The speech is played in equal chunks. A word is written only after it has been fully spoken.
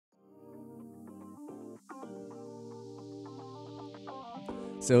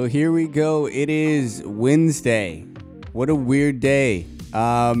So here we go. It is Wednesday. What a weird day.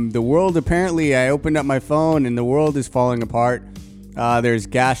 The world, apparently, I opened up my phone and the world is falling apart. There's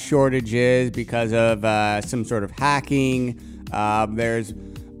gas shortages because of some sort of hacking. There's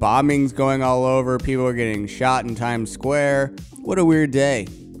bombings going all over. People are getting shot in Times Square. What a weird day.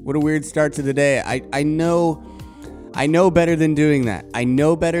 What a weird start to the day. I know better than doing that. I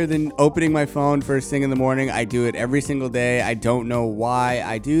know better than opening my phone first thing in the morning. I do it every single day. I don't know why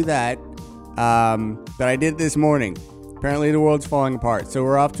I do that, but I did this morning. Apparently the world's falling apart, so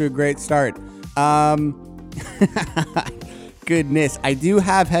we're off to a great start. Goodness, I do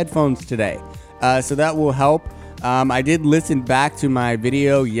have headphones today, so that will help. I did listen back to my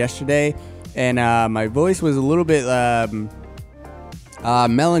video yesterday, and my voice was a little bit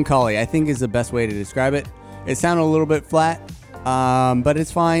melancholy, I think is the best way to describe it. It sounded a little bit flat, but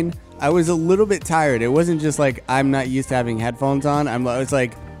it's fine. I was a little bit tired. It wasn't just like I'm not used to having headphones on. It's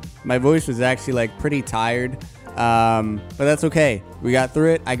like my voice was actually like pretty tired, but that's okay. We got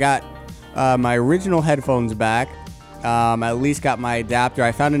through it. I got my original headphones back. I at least got my adapter.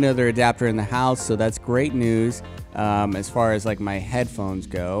 I found another adapter in the house, so that's great news as far as like my headphones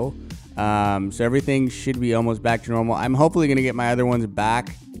go. So everything should be almost back to normal. I'm hopefully going to get my other ones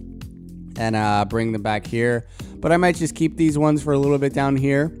back and bring them back here, but I might just keep these ones for a little bit down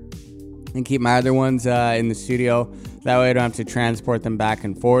here and keep my other ones in the studio. That way I don't have to transport them back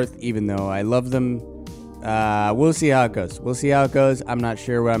and forth, even though I love them. We'll see how it goes. I'm not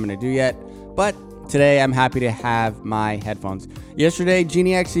sure what I'm going to do yet, but today I'm happy to have my headphones. Yesterday,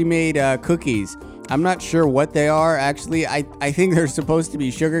 Jeannie actually made cookies. I'm not sure what they are, actually. I think they're supposed to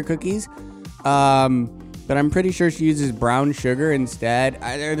be sugar cookies. But I'm pretty sure she uses brown sugar instead.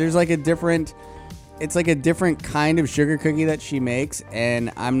 There's like a different kind of sugar cookie that she makes,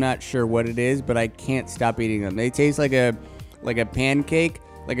 and I'm not sure what it is, but I can't stop eating them. They taste like a pancake,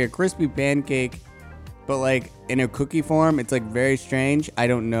 like a crispy pancake, but like in a cookie form. It's like very strange. I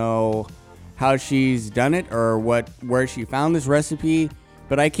don't know how she's done it or where she found this recipe,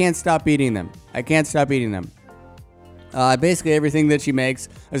 but I can't stop eating them. Basically everything that she makes,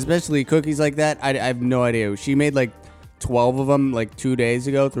 especially cookies like that, I have no idea. She made like 12 of them like 3 days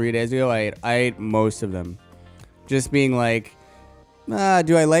ago. I ate most of them. Just being like,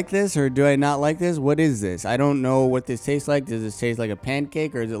 do I like this or do I not like this? What is this? I don't know what this tastes like. Does this taste like a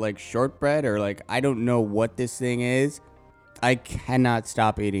pancake or is it like shortbread or like, I don't know what this thing is. I cannot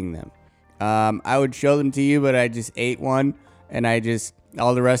stop eating them. I would show them to you, but I just ate one and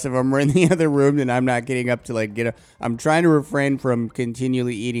all the rest of them were in the other room, and I'm not getting up to I'm trying to refrain from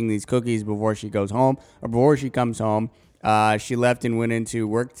continually eating these cookies before she goes home or before she comes home. She left and went into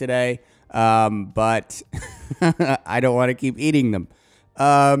work today, but I don't want to keep eating them.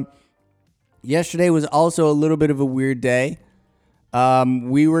 Yesterday was also a little bit of a weird day.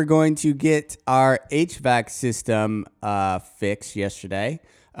 We were going to get our HVAC system fixed yesterday.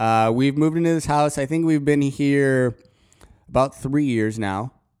 We've moved into this house. I think we've been here about 3 years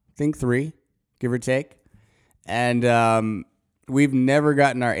now. I think 3, give or take. And we've never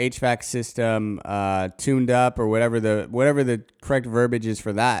gotten our HVAC system tuned up or whatever the correct verbiage is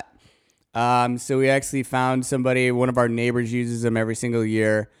for that. So we actually found somebody, one of our neighbors uses them every single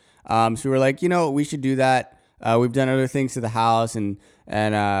year. So we were like, we should do that. We've done other things to the house and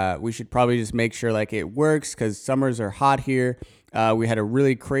we should probably just make sure like it works because summers are hot here. We had a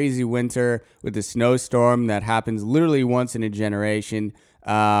really crazy winter with a snowstorm that happens literally once in a generation.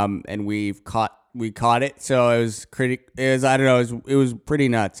 And we caught it. So it was pretty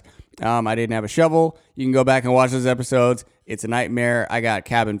nuts. I didn't have a shovel. You can go back and watch those episodes. It's a nightmare. I got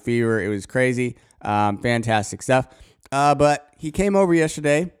cabin fever. It was crazy. Fantastic stuff. But he came over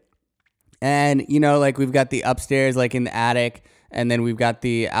yesterday and, we've got the upstairs, like in the attic, and then we've got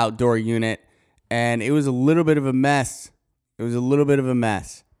the outdoor unit, and it was a little bit of a mess. He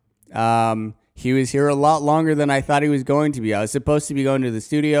was here a lot longer than I thought he was going to be. I was supposed to be going to the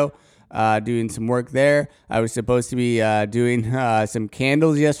studio, doing some work there. I was supposed to be doing some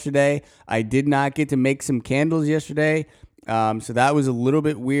candles yesterday. I did not get to make some candles yesterday, so that was a little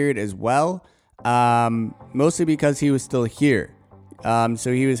bit weird as well, mostly because he was still here.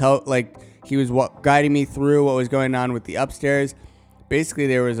 So he was guiding me through what was going on with the upstairs. Basically,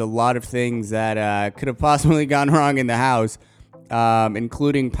 there was a lot of things that could have possibly gone wrong in the house,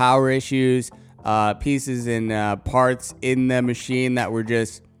 including power issues, pieces and parts in the machine that were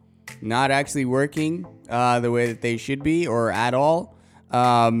just not actually working the way that they should be or at all.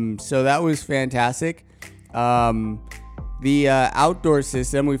 So that was fantastic. The outdoor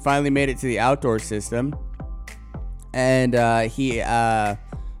system, we finally made it to the outdoor system. And he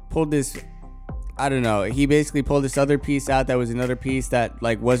pulled this I don't know. He basically pulled this other piece out that was another piece that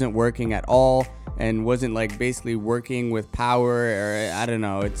like wasn't working at all and wasn't like basically working with power, or I don't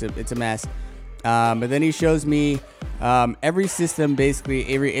know. It's a mess. But then he shows me every system,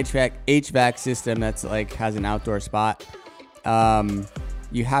 basically every HVAC system that's like has an outdoor spot.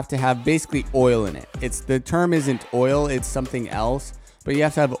 You have to have basically oil in it. The term isn't oil, it's something else, but you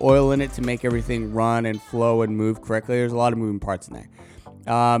have to have oil in it to make everything run and flow and move correctly. There's a lot of moving parts in there.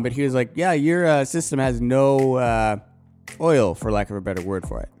 But he was like, yeah, your system has no oil, for lack of a better word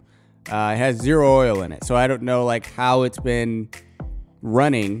for it. It has zero oil in it. So I don't know like how it's been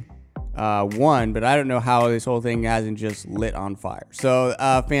running, but I don't know how this whole thing hasn't just lit on fire. So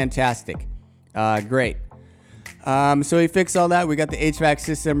fantastic. Great. So he fixed all that. We got the HVAC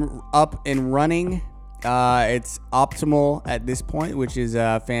system up and running. It's optimal at this point, which is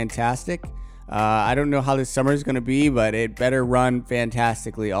fantastic. I don't know how this summer is going to be, but it better run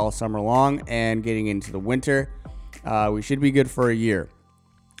fantastically all summer long and getting into the winter. We should be good for a year.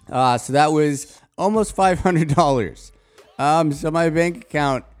 So that was almost $500. So my bank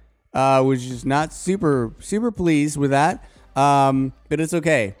account was just not super pleased with that. But it's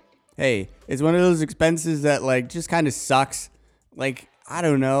okay. Hey, it's one of those expenses that like just kind of sucks. Like, I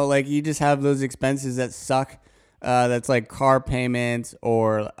don't know, like you just have those expenses that suck. That's like car payments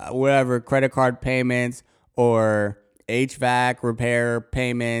or whatever, credit card payments or HVAC repair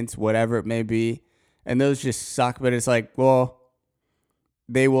payments, whatever it may be. And those just suck, but it's like, well,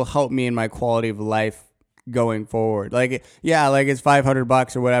 they will help me in my quality of life going forward. Like, yeah, like it's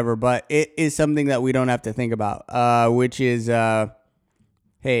 $500 or whatever, but it is something that we don't have to think about, which is,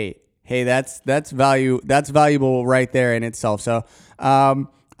 hey, that's valuable right there in itself. So,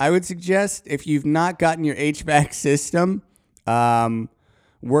 I would suggest if you've not gotten your HVAC system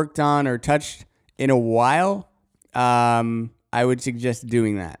worked on or touched in a while, I would suggest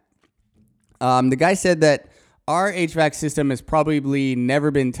doing that. The guy said that our HVAC system has probably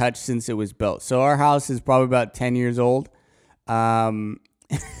never been touched since it was built. So our house is probably about 10 years old. And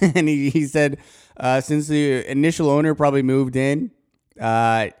he said since the initial owner probably moved in,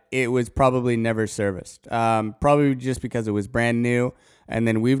 it was probably never serviced. Probably just because it was brand new. And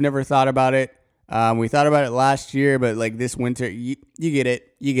then we've never thought about it. We thought about it last year, but like this winter, you get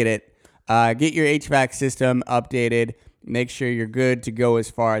it. Get your HVAC system updated. Make sure you're good to go as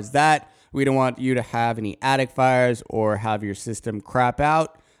far as that. We don't want you to have any attic fires or have your system crap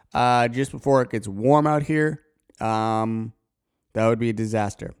out just before it gets warm out here. That would be a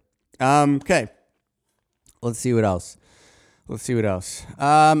disaster. Okay. Let's see what else.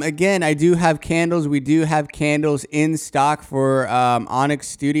 Again, I do have candles. We do have candles in stock for Onyx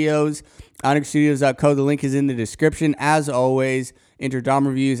Studios. OnyxStudios.co. The link is in the description. As always, enter Dom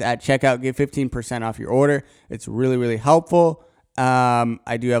Reviews at checkout. Get 15% off your order. It's really, really helpful.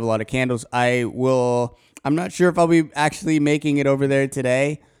 I do have a lot of candles. I'm not sure if I'll be actually making it over there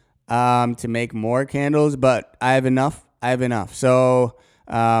today to make more candles, but I have enough. So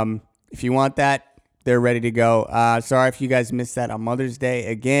if you want that, they're ready to go. Sorry if you guys missed that on Mother's Day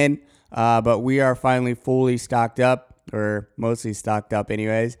again, but we are finally fully stocked up, or mostly stocked up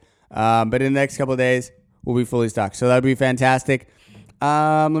anyways. But in the next couple of days, we'll be fully stocked. So that would be fantastic.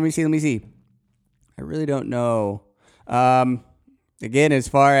 Let me see. I really don't know. Again, as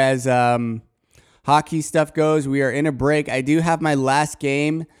far as hockey stuff goes, we are in a break. I do have my last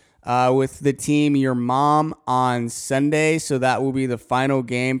game with the team Your Mom on Sunday, so that will be the final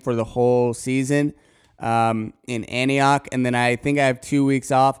game for the whole season in Antioch, and then I think I have 2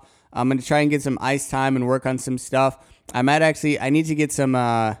 weeks off. I'm going to try and get some ice time and work on some stuff. I need to get some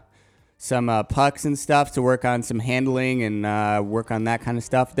pucks and stuff to work on some handling and work on that kind of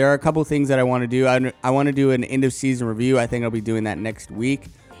stuff. There are a couple things that I want to do. I want to do an end of season review. I think I'll be doing that next week.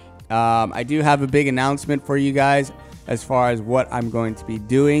 I do have a big announcement for you guys as far as what I'm going to be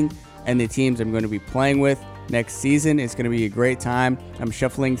doing and the teams I'm going to be playing with next season. It's going to be a great time. I'm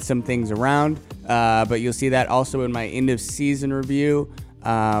shuffling some things around, but you'll see that also in my end of season review.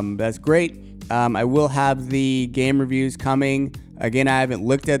 That's great. I will have the game reviews coming. Again, I haven't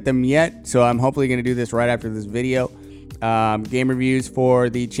looked at them yet, so I'm hopefully going to do this right after this video. Game reviews for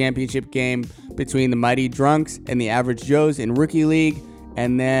the championship game between the Mighty Drunks and the Average Joes in Rookie League.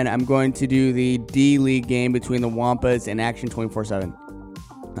 And then I'm going to do the D-League game between the Wampas and Action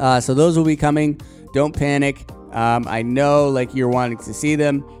 24/7. So those will be coming. Don't panic. I know like you're wanting to see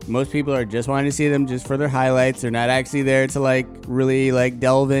them. Most people are just wanting to see them just for their highlights. They're not actually there to like really like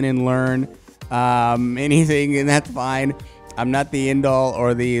delve in and learn anything, and that's fine. I'm not the end all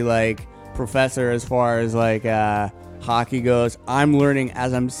or the like professor as far as like hockey goes. I'm learning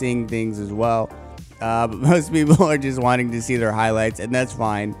as I'm seeing things as well. But most people are just wanting to see their highlights, and that's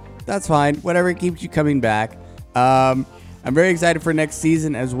fine. That's fine. Whatever keeps you coming back. I'm very excited for next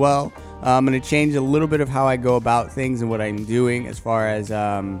season as well. I'm going to change a little bit of how I go about things and what I'm doing as far as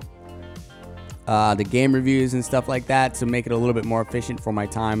the game reviews and stuff like that, to make it a little bit more efficient for my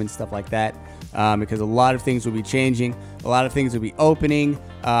time and stuff like that, because a lot of things will be changing. A lot of things will be opening.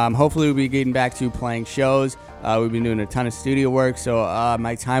 Hopefully we'll be getting back to playing shows. We've been doing a ton of studio work, so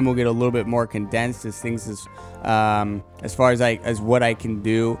my time will get a little bit more condensed as far as what I can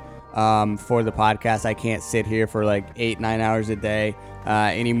do for the podcast. I can't sit here for like 8-9 hours a day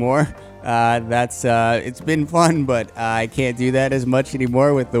anymore. It's been fun, but I can't do that as much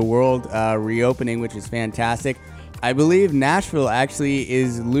anymore with the world reopening, which is fantastic. I believe Nashville actually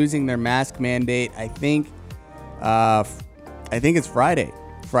is losing their mask mandate. I think it's Friday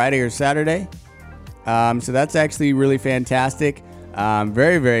or Saturday. So that's actually really fantastic. I'm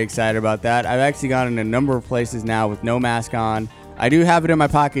very, very excited about that. I've actually gone in a number of places now with no mask on. I do have it in my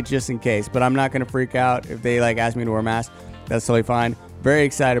pocket just in case, but I'm not going to freak out if they ask me to wear a mask. That's totally fine. Very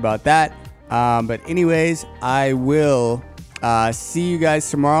excited about that. But anyways, I will see you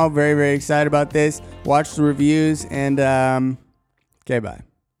guys tomorrow. Very, very excited about this. Watch the reviews, and okay, bye.